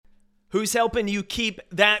Who's helping you keep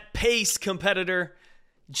that pace, competitor?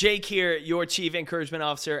 Jake here, your Chief Encouragement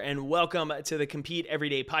Officer, and welcome to the Compete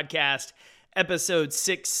Everyday Podcast, episode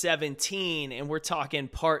 617, and we're talking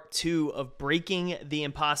part 2 of Breaking the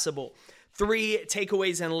Impossible. 3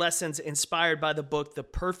 takeaways and lessons inspired by the book, The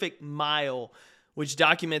Perfect Mile, which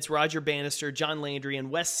documents Roger Bannister, John Landry,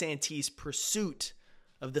 and Wes Santee's pursuit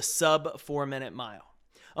of the sub-4-minute mile.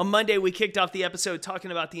 On Monday, we kicked off the episode talking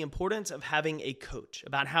about the importance of having a coach,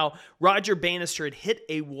 about how Roger Bannister had hit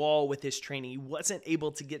a wall with his training. He wasn't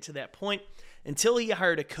able to get to that point until he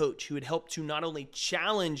hired a coach who would help to not only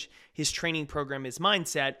challenge his training program, his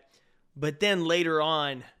mindset, but then later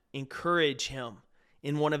on encourage him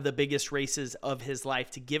in one of the biggest races of his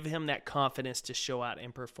life to give him that confidence to show out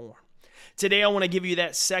and perform. Today, I want to give you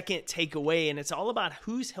that second takeaway, and it's all about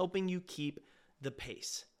who's helping you keep the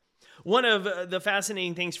pace. One of the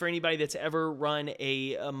fascinating things for anybody that's ever run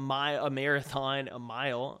a marathon, a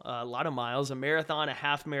mile, a lot of miles, a marathon, a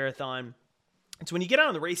half marathon, it's when you get out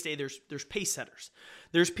on the race day, there's pace setters.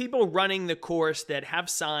 There's people running the course that have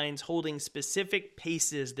signs holding specific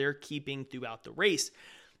paces they're keeping throughout the race.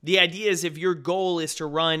 The idea is if your goal is to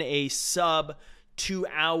run a sub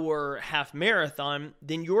 2-hour half marathon,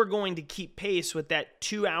 then you're going to keep pace with that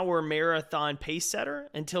 2-hour marathon pace setter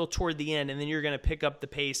until toward the end, and then you're going to pick up the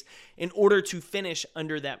pace in order to finish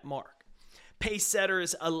under that mark. Pace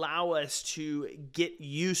setters allow us to get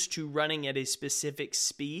used to running at a specific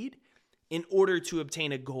speed in order to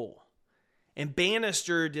obtain a goal. And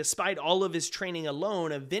Bannister, despite all of his training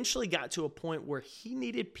alone, eventually got to a point where he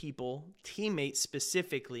needed people, teammates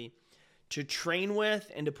specifically, to train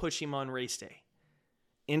with and to push him on race day.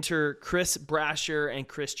 Enter Chris Brasher and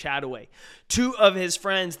Chris Chataway, 2 of his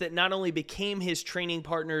friends that not only became his training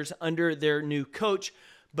partners under their new coach,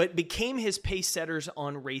 but became his pace setters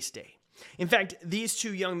on race day. In fact, these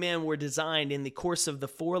 2 young men were designed in the course of the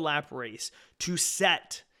 4-lap race to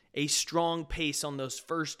set a strong pace on those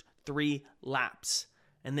first 3 laps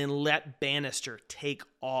and then let Bannister take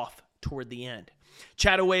off toward the end.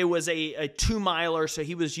 Chataway was a 2-miler, so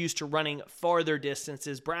he was used to running farther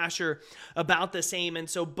distances. Brasher, about the same. And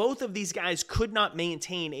so both of these guys could not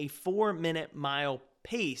maintain a 4-minute mile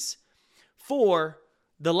pace for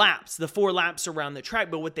the laps, the 4 laps around the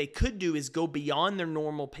track. But what they could do is go beyond their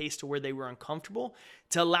normal pace to where they were uncomfortable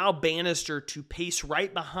to allow Bannister to pace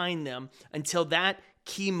right behind them until that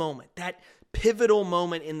key moment, that pivotal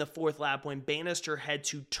moment in the 4th lap when Bannister had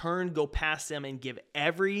to turn, go past them, and give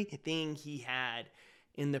everything he had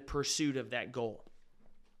in the pursuit of that goal.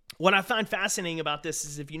 What I find fascinating about this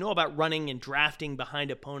is if you know about running and drafting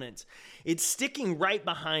behind opponents, it's sticking right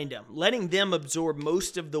behind them, letting them absorb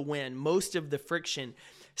most of the wind, most of the friction,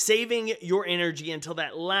 saving your energy until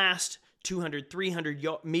that last 200, 300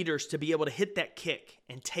 meters to be able to hit that kick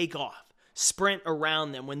and take off. Sprint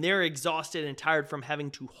around them. When they're exhausted and tired from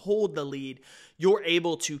having to hold the lead, you're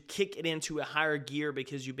able to kick it into a higher gear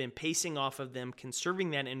because you've been pacing off of them,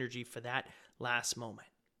 conserving that energy for that last moment.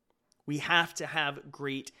 We have to have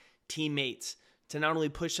great teammates to not only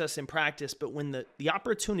push us in practice, but when the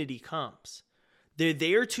opportunity comes, they're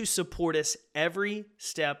there to support us every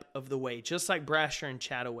step of the way, just like Brasher and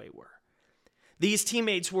Chataway were. These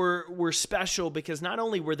teammates were special because not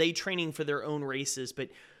only were they training for their own races, but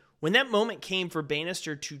when that moment came for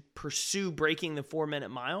Bannister to pursue breaking the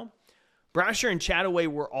 4-minute mile, Brasher and Chataway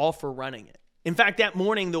were all for running it. In fact, that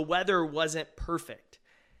morning, the weather wasn't perfect.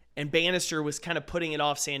 And Bannister was kind of putting it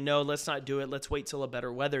off, saying, no, let's not do it. Let's wait till a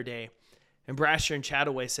better weather day. And Brasher and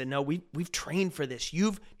Chataway said, no, we've trained for this.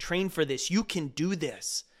 You've trained for this. You can do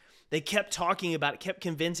this. They kept talking about it, kept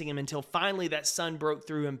convincing him until finally that sun broke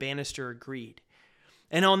through and Bannister agreed.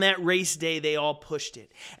 And on that race day, they all pushed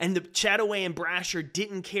it. And the Chataway and Brasher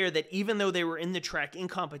didn't care that even though they were in the track in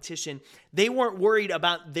competition, they weren't worried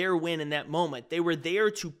about their win in that moment. They were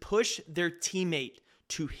there to push their teammate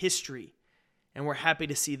to history, and we're happy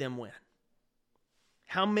to see them win.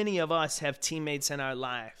 How many of us have teammates in our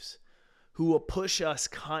lives who will push us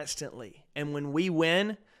constantly, and when we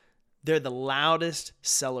win, they're the loudest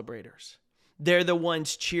celebrators? They're the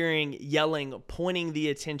ones cheering, yelling, pointing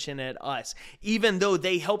the attention at us. Even though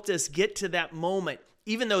they helped us get to that moment,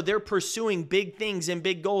 even though they're pursuing big things and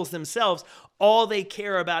big goals themselves, all they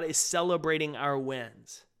care about is celebrating our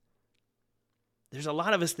wins. There's a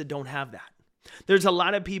lot of us that don't have that. There's a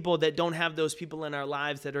lot of people that don't have those people in our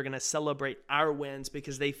lives that are going to celebrate our wins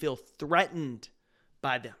because they feel threatened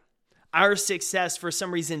by them. Our success, for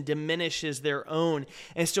some reason, diminishes their own.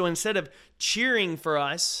 And so instead of cheering for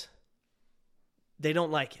us, they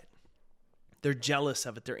don't like it. They're jealous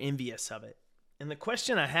of it. They're envious of it. And the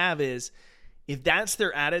question I have is, if that's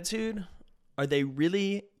their attitude, are they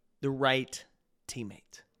really the right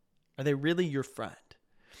teammate? Are they really your friend?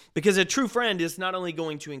 Because a true friend is not only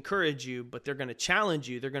going to encourage you, but they're going to challenge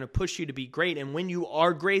you. They're going to push you to be great. And when you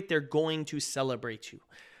are great, they're going to celebrate you.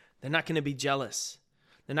 They're not going to be jealous.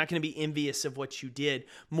 They're not going to be envious of what you did.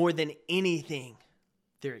 More than anything,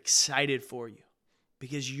 they're excited for you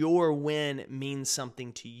because your win means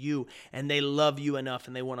something to you. And they love you enough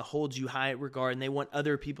and they want to hold you high in regard and they want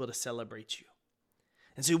other people to celebrate you.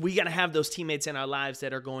 And so we got to have those teammates in our lives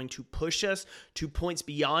that are going to push us to points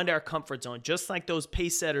beyond our comfort zone, just like those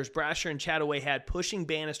pace setters Brasher and Chataway had, pushing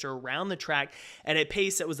Bannister around the track at a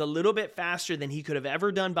pace that was a little bit faster than he could have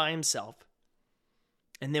ever done by himself.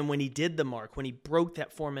 And then when he did the mark, when he broke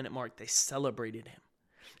that 4-minute mark, they celebrated him.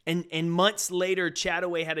 And months later,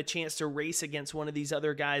 Chataway had a chance to race against one of these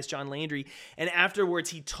other guys, John Landry. And afterwards,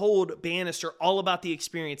 he told Bannister all about the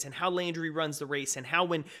experience and how Landry runs the race and how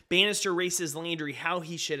when Bannister races Landry, how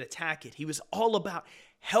he should attack it. He was all about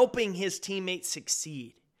helping his teammates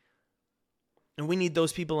succeed. And we need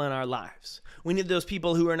those people in our lives. We need those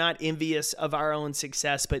people who are not envious of our own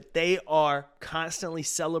success, but they are constantly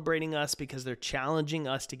celebrating us because they're challenging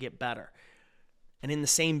us to get better. And in the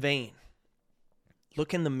same vein,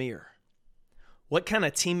 look in the mirror. What kind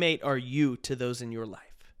of teammate are you to those in your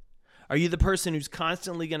life? Are you the person who's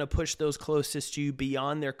constantly going to push those closest to you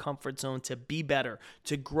beyond their comfort zone to be better,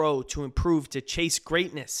 to grow, to improve, to chase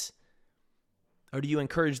greatness? Or do you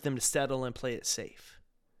encourage them to settle and play it safe?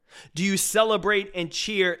 Do you celebrate and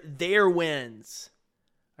cheer their wins?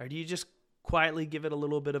 Or do you just quietly give it a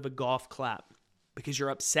little bit of a golf clap because you're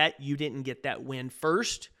upset you didn't get that win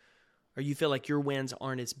first, or you feel like your wins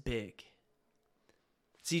aren't as big?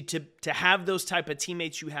 See, to have those type of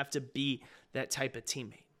teammates, you have to be that type of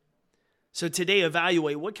teammate. So today,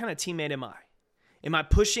 evaluate, what kind of teammate am I? Am I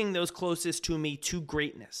pushing those closest to me to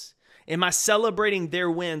greatness? Am I celebrating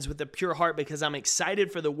their wins with a pure heart because I'm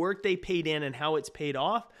excited for the work they paid in and how it's paid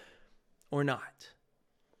off, or not?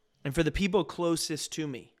 And for the people closest to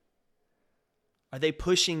me, are they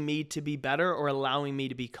pushing me to be better or allowing me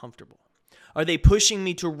to be comfortable? Are they pushing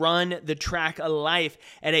me to run the track of life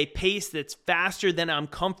at a pace that's faster than I'm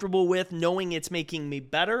comfortable with, knowing it's making me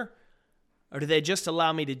better? Or do they just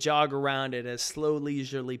allow me to jog around at a slow,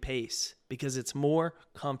 leisurely pace because it's more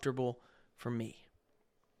comfortable for me?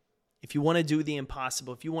 If you want to do the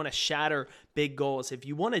impossible, if you want to shatter big goals, if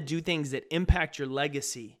you want to do things that impact your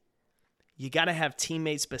legacy, you got to have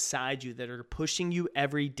teammates beside you that are pushing you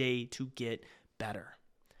every day to get better.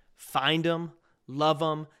 Find them, love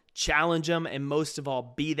them, challenge them, and most of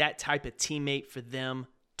all, be that type of teammate for them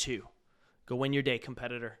too. Go win your day,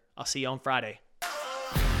 competitor. I'll see you on Friday.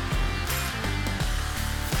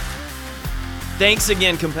 Thanks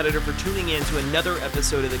again, competitor, for tuning in to another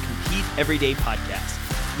episode of the Compete Everyday podcast.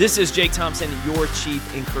 This is Jake Thompson, your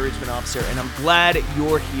Chief Encouragement Officer, and I'm glad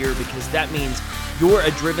you're here because that means you're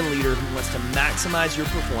a driven leader who wants to maximize your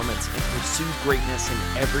performance and pursue greatness in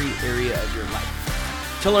every area of your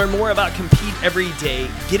life. To learn more about Compete Every Day,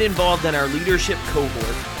 get involved in our leadership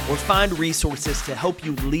cohort, or find resources to help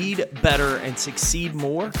you lead better and succeed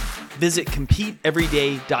more, visit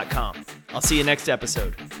CompeteEveryday.com. I'll see you next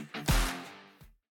episode.